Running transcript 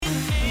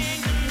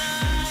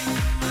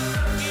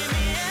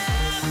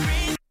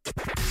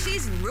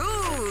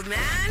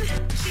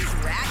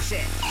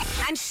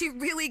And she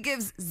really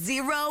gives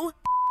zero. Y'all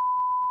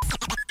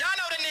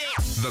know the name.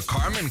 The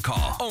Carmen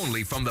Call,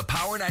 only from the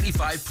Power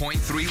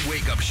 95.3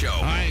 Wake Up Show.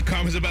 All right,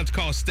 Carmen's about to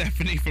call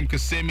Stephanie from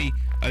Kissimmee,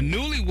 a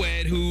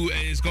newlywed who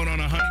is going on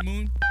a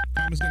honeymoon.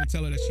 Carmen's going to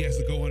tell her that she has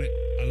to go on it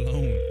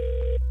alone.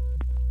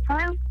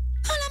 Hello?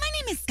 Hola, my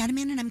name is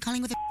Carmen, and I'm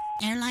calling with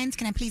Airlines.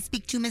 Can I please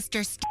speak to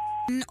Mr.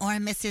 or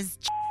Mrs.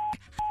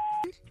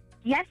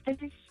 Yes, this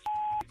is...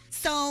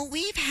 So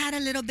we've had a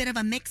little bit of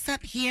a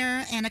mix-up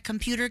here and a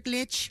computer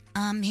glitch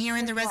here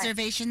in the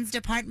reservations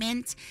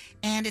department,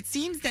 and it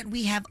seems that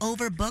we have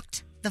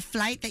overbooked the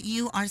flight that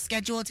you are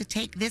scheduled to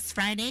take this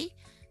Friday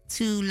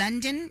to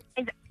London.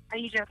 Are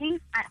you joking?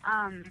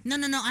 No,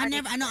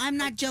 I'm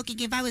not joking.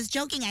 If I was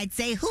joking, I'd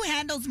say, who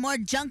handles more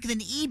junk than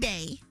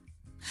eBay?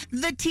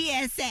 The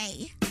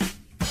TSA.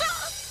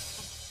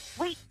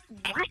 Wait,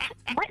 what?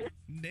 What?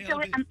 So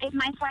Nailed it. is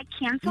my flight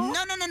canceled?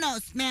 No,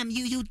 ma'am.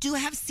 You do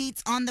have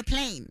seats on the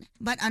plane.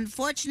 But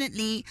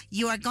unfortunately,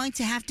 you are going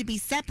to have to be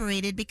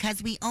separated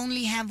because we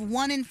only have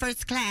one in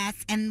first class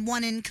and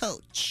one in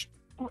coach.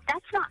 Well,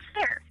 that's not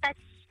fair.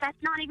 That's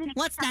not even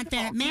What's not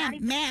fair?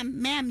 acceptable.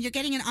 Ma'am, you're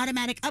getting an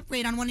automatic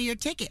upgrade on one of your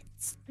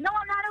tickets. No,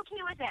 I'm not okay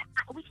with it.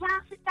 We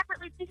cannot sit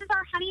separately. This is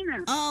our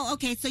honeymoon. Oh,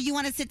 okay. So you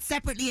want to sit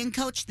separately in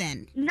coach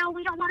then? No,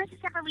 we don't want to sit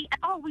separately at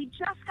all. We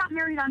just got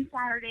married on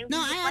Saturday. No,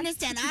 We would I like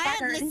understand. to sit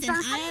together. This is our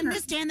I honeymoon.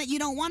 understand that you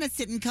don't want to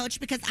sit in coach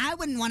because I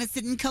wouldn't want to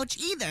sit in coach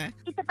either.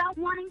 It's about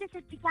wanting to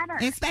sit together.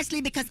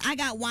 Especially because I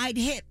got wide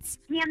hips.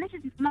 Man,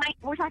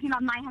 we're talking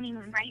about my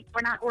honeymoon, right?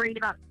 We're not worried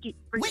about... Wait,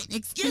 Can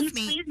excuse you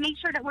me. please make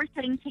sure that we're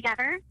sitting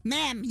together?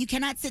 Ma'am, you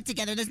cannot sit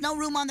together. There's no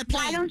room on the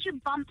plane. Why don't you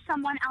bump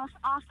someone else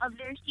off of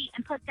their seat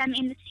and put them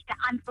in the seat that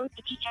I'm supposed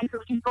to be in so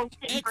we can both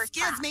sit in first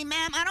Excuse class? me,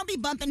 ma'am. I don't be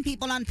bumping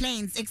people on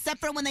planes,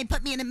 except for when they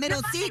put me in the middle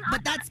You're seat, bumping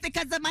but that's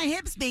because of my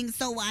hips being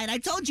so wide. I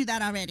told you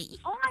that already.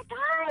 Oh my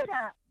God!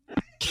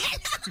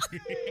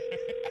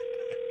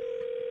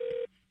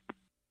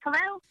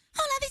 Hello?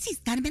 Hola, this is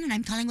Carmen, and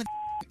I'm calling with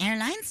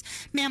Airlines.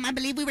 Ma'am, I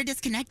believe we were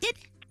disconnected.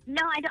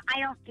 No, I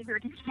don't think we were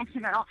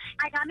disconnected at all.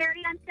 I got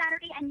married on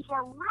Saturday, and you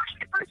are ruining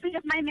the first week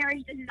of my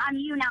marriage. This is on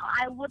you now.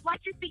 I would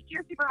like to speak to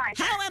your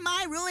supervisor. How am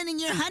I ruining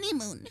your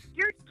honeymoon?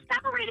 You're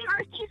separating our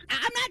seats.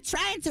 I'm not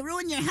trying to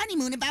ruin your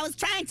honeymoon. If I was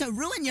trying to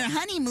ruin your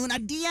honeymoon,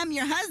 I'd DM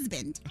your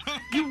husband.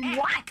 You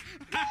what?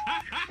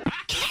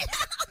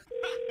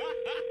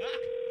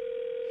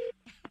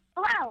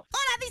 Hello?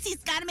 Hola, this is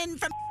Carmen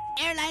from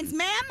Airlines.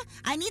 Ma'am,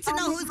 I need to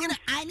know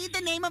I need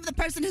the name of the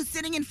person who's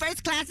sitting in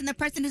first class and the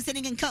person who's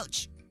sitting in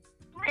coach.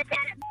 Listen,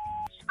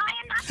 I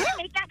am not going to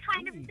make that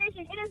kind of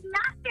decision. It is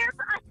not fair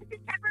for us to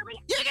sit separately.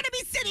 You're going to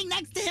be sitting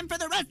next to him for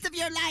the rest of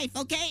your life,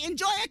 okay?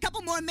 Enjoy a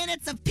couple more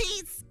minutes of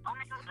peace. Oh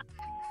my God,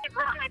 what's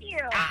wrong with you?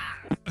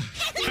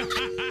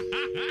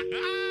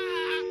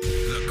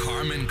 The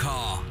Carmen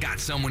Call. Got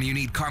someone you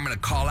need Carmen to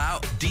call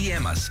out?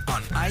 DM us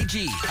on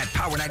IG at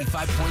Power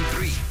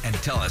 95.3 and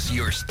tell us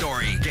your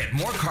story. Get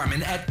more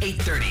Carmen at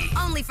 8:30.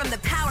 Only from the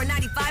Power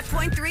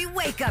 95.3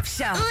 Wake Up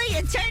Show. Ooh,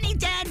 Attorney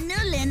Dan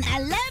Newland, I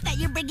love that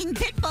you're bringing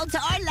Pitbull to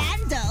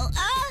Orlando.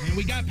 Oh, And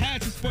we got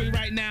passes for you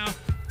right now.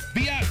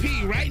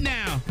 VIP right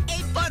now.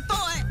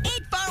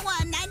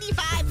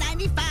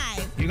 844-841-9595.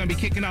 You're going to be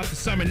kicking off the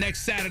summer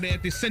next Saturday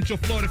at the Central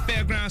Florida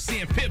Fairgrounds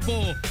seeing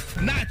Pitbull,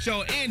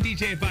 Nacho, and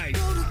DJ Vice.